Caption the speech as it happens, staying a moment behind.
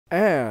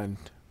And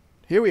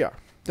here we are,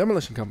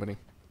 Demolition Company,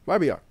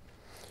 WhyBeAre.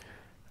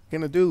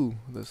 Gonna do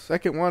the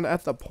second one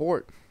at the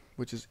port,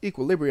 which is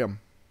Equilibrium.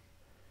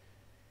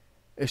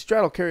 A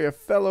straddle carrier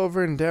fell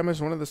over and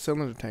damaged one of the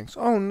cylinder tanks.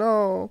 Oh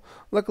no!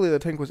 Luckily the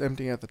tank was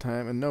empty at the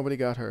time and nobody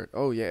got hurt.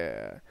 Oh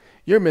yeah.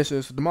 Your mission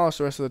is to demolish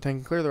the rest of the tank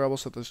and clear the rubble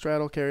so that the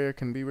straddle carrier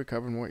can be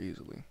recovered more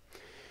easily.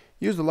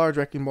 Use the large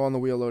wrecking ball on the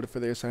wheel loader for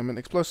the assignment.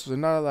 Explosives are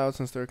not allowed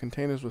since there are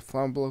containers with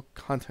flammable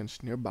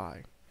contents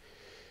nearby.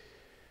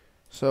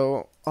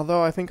 So,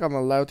 although I think I'm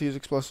allowed to use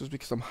explosives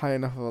because I'm high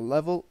enough of a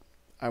level,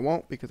 I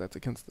won't because that's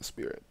against the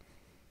spirit.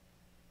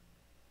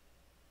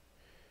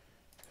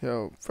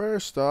 So,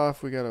 first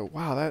off, we gotta...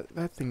 Wow,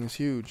 that thing is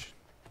huge.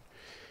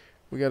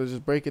 We gotta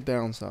just break it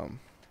down some.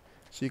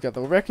 So you got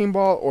the wrecking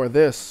ball or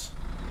this.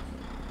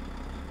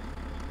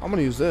 I'm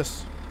gonna use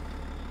this.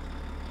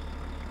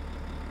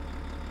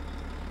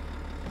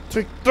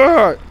 Take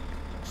that!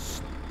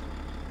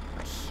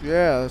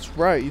 Yeah, that's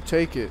right, you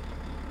take it.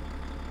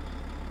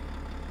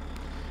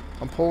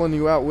 I'm pulling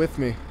you out with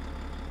me.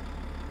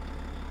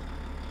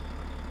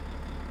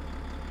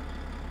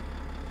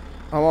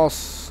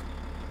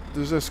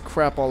 There's this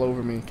crap all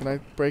over me. Can I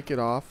break it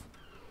off?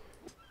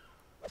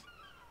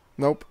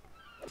 Nope.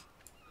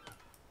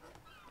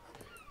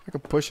 I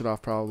could push it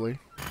off probably.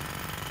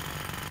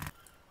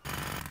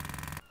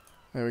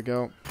 There we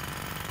go.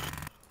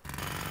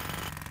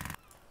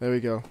 There we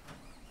go.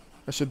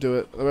 That should do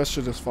it. The rest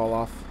should just fall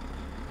off.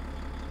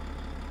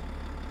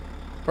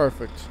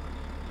 Perfect.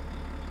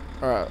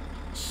 Alright.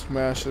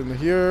 Smash into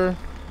here.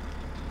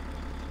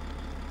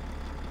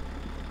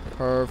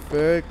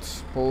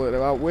 Perfect. Pull it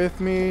out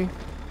with me.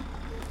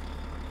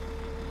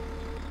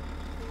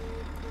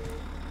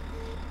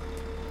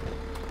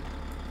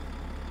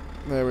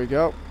 There we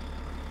go.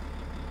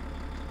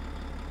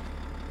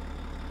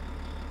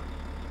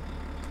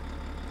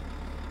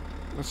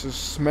 Let's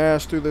just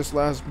smash through this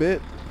last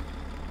bit.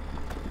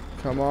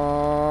 Come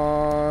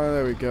on.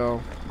 There we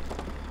go.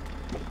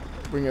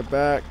 Bring it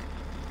back.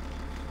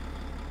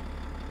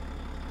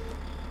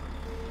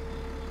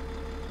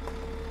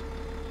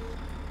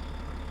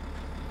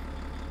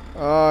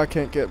 Oh, I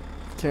can't get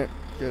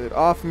it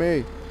off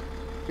me.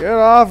 Get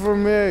off of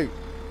me.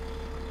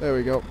 There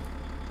we go.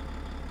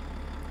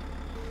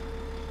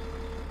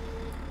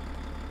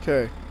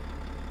 Okay.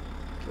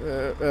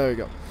 There we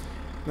go.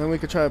 Then we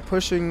could try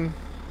pushing.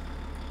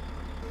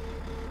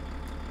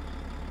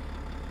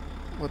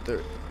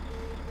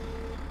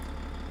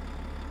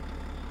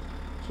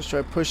 Just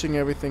try pushing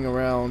everything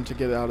around to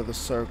get out of the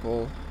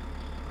circle.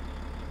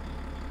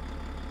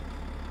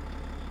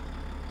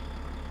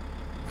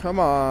 Come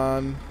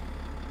on.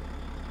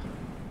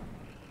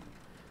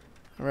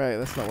 Alright,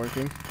 that's not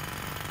working.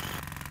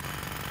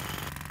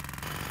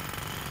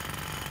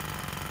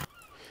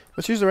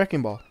 Let's use the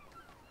wrecking ball.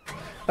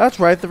 That's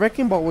right, the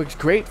wrecking ball works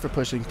great for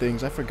pushing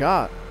things. I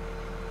forgot.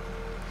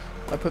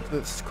 I put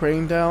this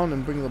crane down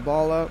and bring the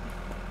ball up.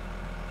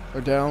 Or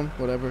down,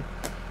 whatever.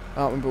 I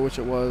don't remember which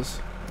it was.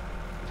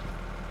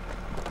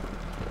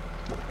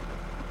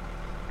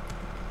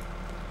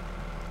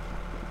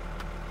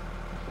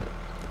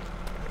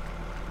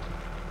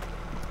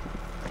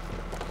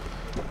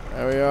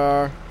 There we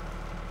are.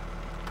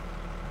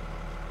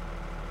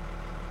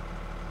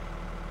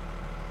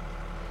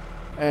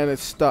 And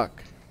it's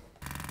stuck.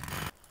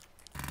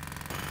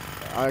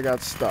 I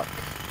got stuck.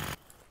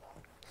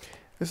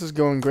 This is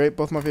going great.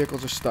 Both my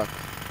vehicles are stuck.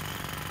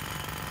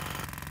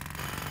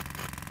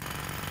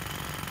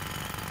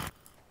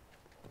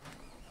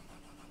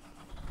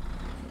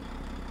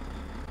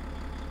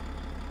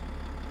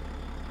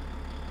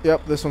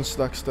 Yep, this one's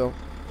stuck still.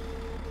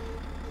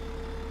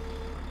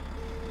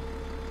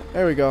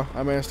 There we go.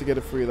 I managed to get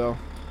it free though.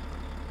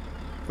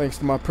 Thanks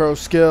to my pro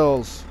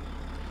skills.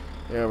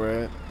 Yeah,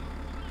 right.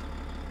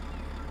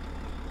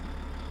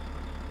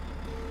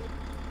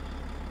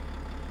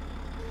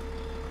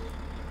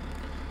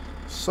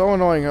 So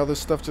annoying how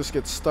this stuff just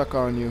gets stuck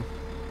on you.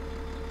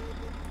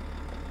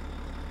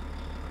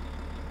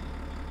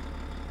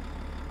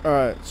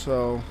 Alright,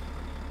 so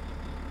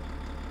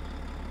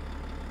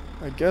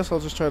I guess I'll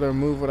just try to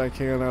remove what I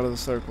can out of the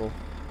circle.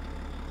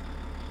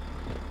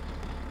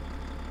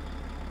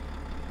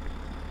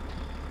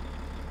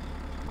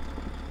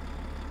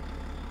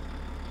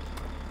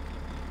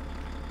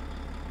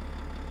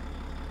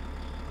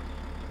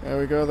 There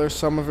we go, there's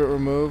some of it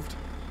removed.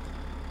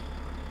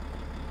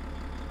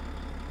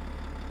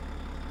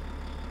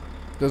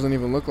 Doesn't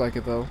even look like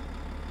it though.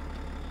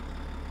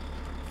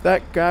 If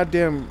that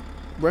goddamn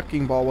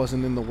wrecking ball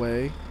wasn't in the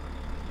way.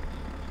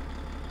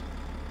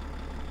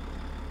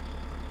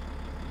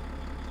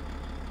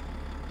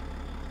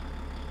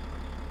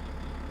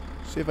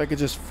 See if I could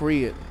just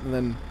free it and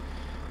then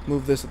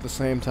move this at the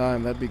same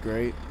time. That'd be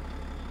great.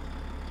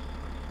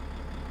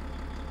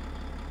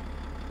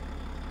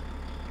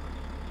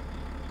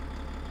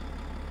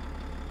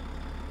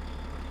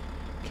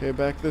 Okay,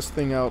 back this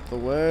thing out the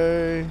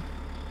way.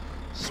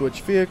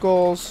 Switch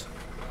vehicles.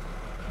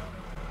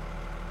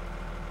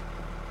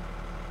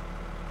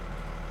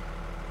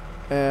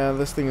 And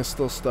this thing is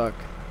still stuck.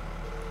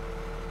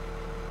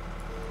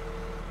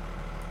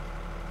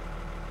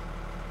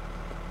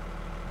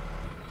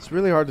 It's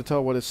really hard to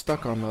tell what it's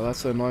stuck on though,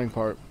 that's the annoying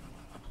part.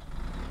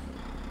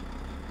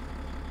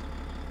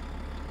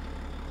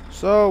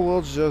 So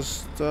we'll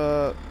just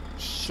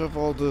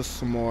shovel this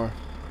some more.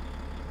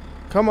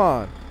 Come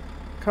on.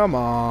 Come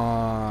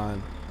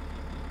on.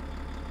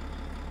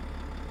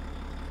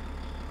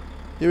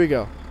 Here we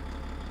go.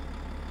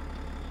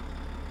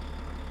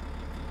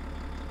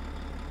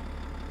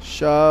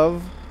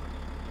 Shove.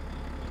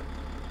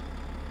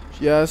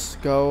 Yes,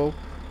 go.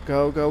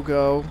 Go, go,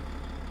 go.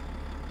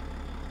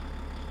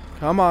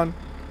 Come on.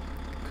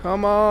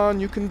 Come on,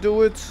 you can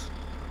do it.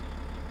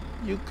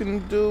 You can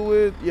do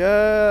it.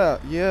 Yeah.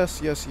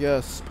 Yes, yes,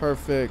 yes.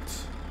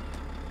 Perfect.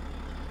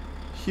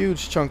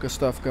 Huge chunk of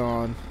stuff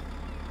gone.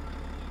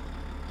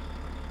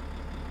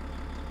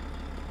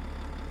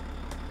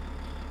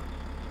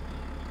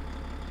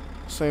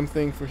 Same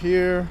thing for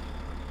here.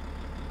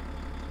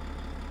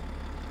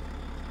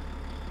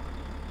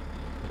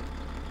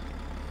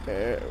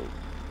 There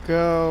we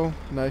go.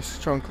 Nice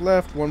chunk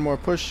left. One more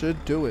push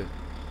should do it.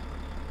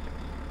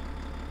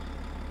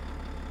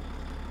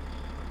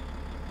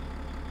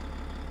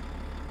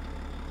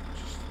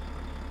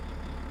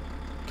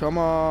 Come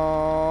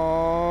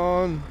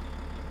on.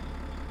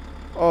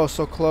 Oh,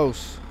 so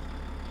close.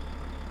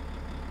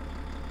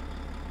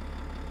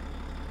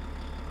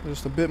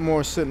 Just a bit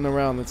more sitting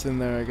around that's in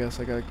there, I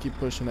guess. I gotta keep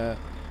pushing that.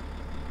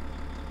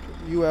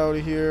 Get you out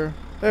of here.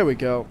 There we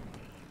go.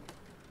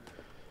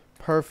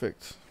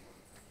 Perfect.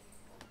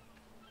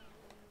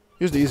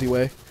 Here's the easy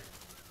way.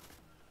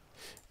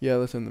 Yeah,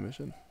 let's end the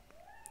mission.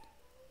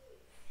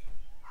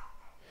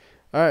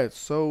 Alright,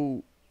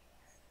 so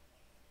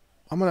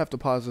I'm gonna have to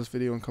pause this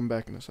video and come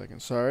back in a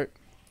second. Sorry.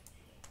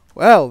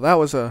 Well, that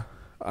was a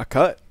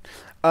cut.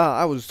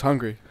 I was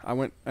hungry. I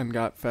went and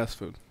got fast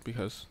food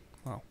because,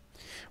 well,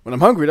 when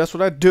I'm hungry, that's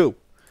what I do.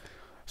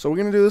 So we're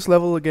gonna do this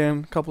level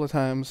again a couple of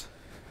times.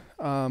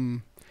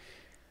 Can't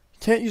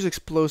use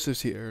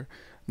explosives here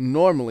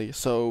normally,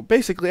 so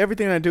basically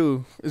everything I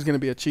do is gonna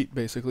be a cheat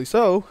basically.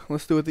 So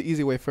let's do it the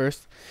easy way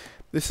first.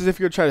 This is if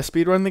you're trying to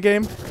speedrun the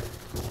game.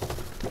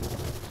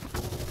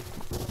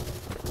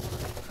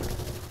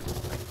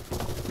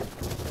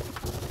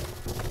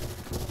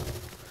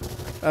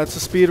 That's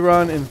a speed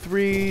run in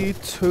 3,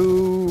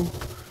 2,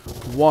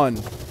 1.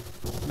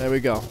 There we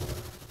go.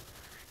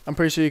 I'm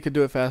pretty sure you could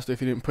do it faster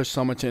if you didn't push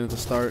so much in at the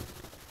start.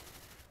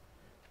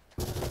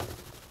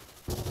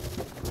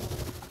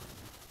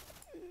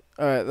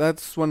 Alright,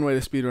 that's one way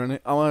to speed run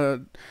it. I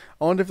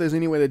wonder if there's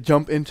any way to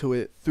jump into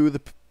it through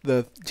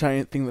the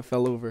giant thing that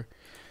fell over.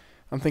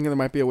 I'm thinking there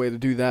might be a way to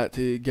do that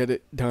to get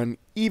it done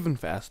even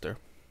faster.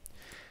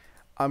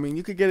 I mean,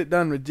 you could get it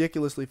done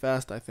ridiculously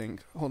fast, I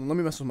think. Hold on, let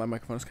me mess with my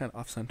microphone. It's kind of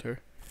off-center.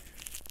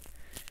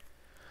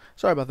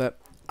 Sorry about that.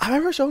 Have I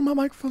ever shown my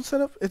microphone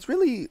setup? It's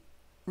really,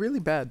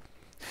 really bad.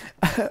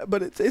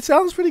 But it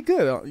sounds pretty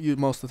good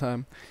most of the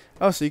time.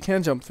 Oh, so you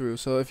can jump through.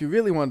 So if you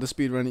really wanted to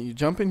speedrun it, you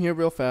jump in here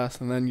real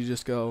fast, and then you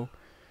just go.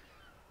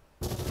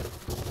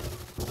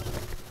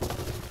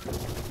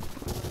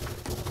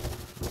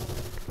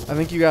 I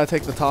think you gotta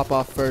take the top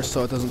off first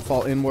so it doesn't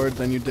fall inward,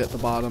 then you get the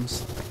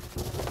bottoms.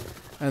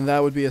 And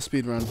that would be a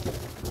speedrun.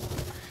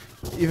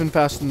 Even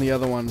faster than the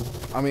other one.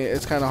 I mean,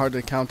 it's kind of hard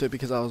to count it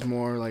because I was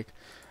more like,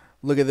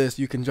 look at this,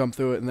 you can jump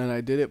through it, and then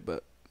I did it.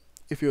 But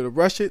if you were to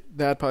rush it,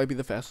 that'd probably be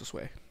the fastest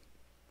way.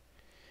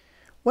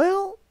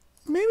 Well,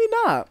 maybe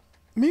not.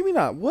 Maybe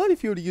not. What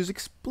if you were to use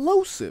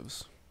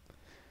explosives?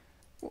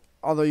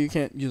 Although you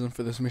can't use them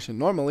for this mission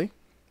normally.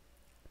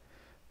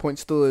 Point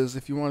still is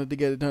if you wanted to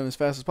get it done as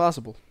fast as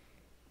possible.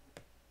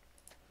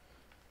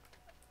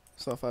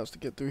 So if I was to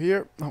get through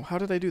here. Oh, how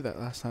did I do that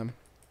last time?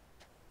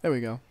 There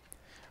we go.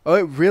 Oh,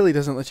 it really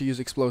doesn't let you use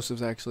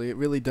explosives, actually. It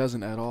really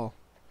doesn't at all.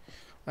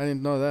 I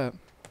didn't know that.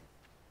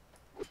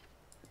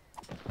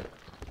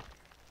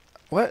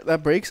 What?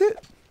 That breaks it?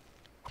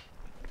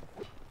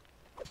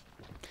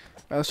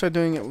 Alright, let's try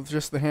doing it with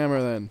just the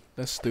hammer then.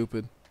 That's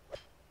stupid.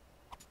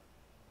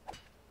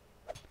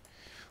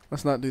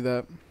 Let's not do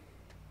that.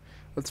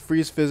 Let's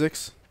freeze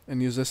physics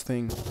and use this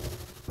thing.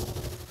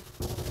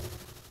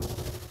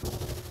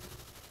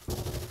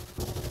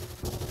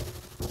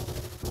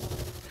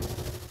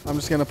 I'm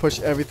just gonna push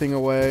everything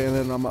away and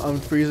then I'm gonna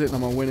unfreeze it and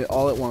I'm gonna win it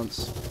all at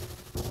once.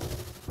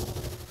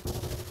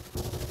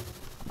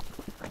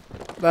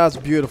 That's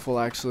beautiful,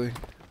 actually.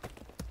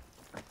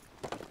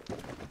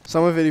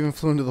 Some of it even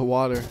flew into the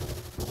water.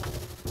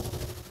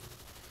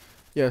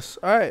 Yes.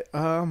 Alright,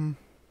 I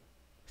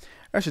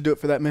should do it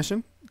for that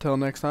mission. Until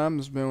next time,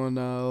 this has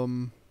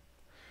been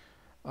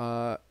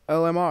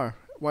LMR,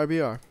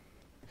 WhyBeAre.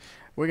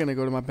 We're gonna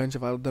go to my bench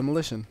of idle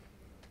demolition.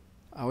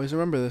 I always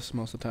remember this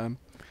most of the time.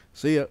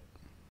 See ya.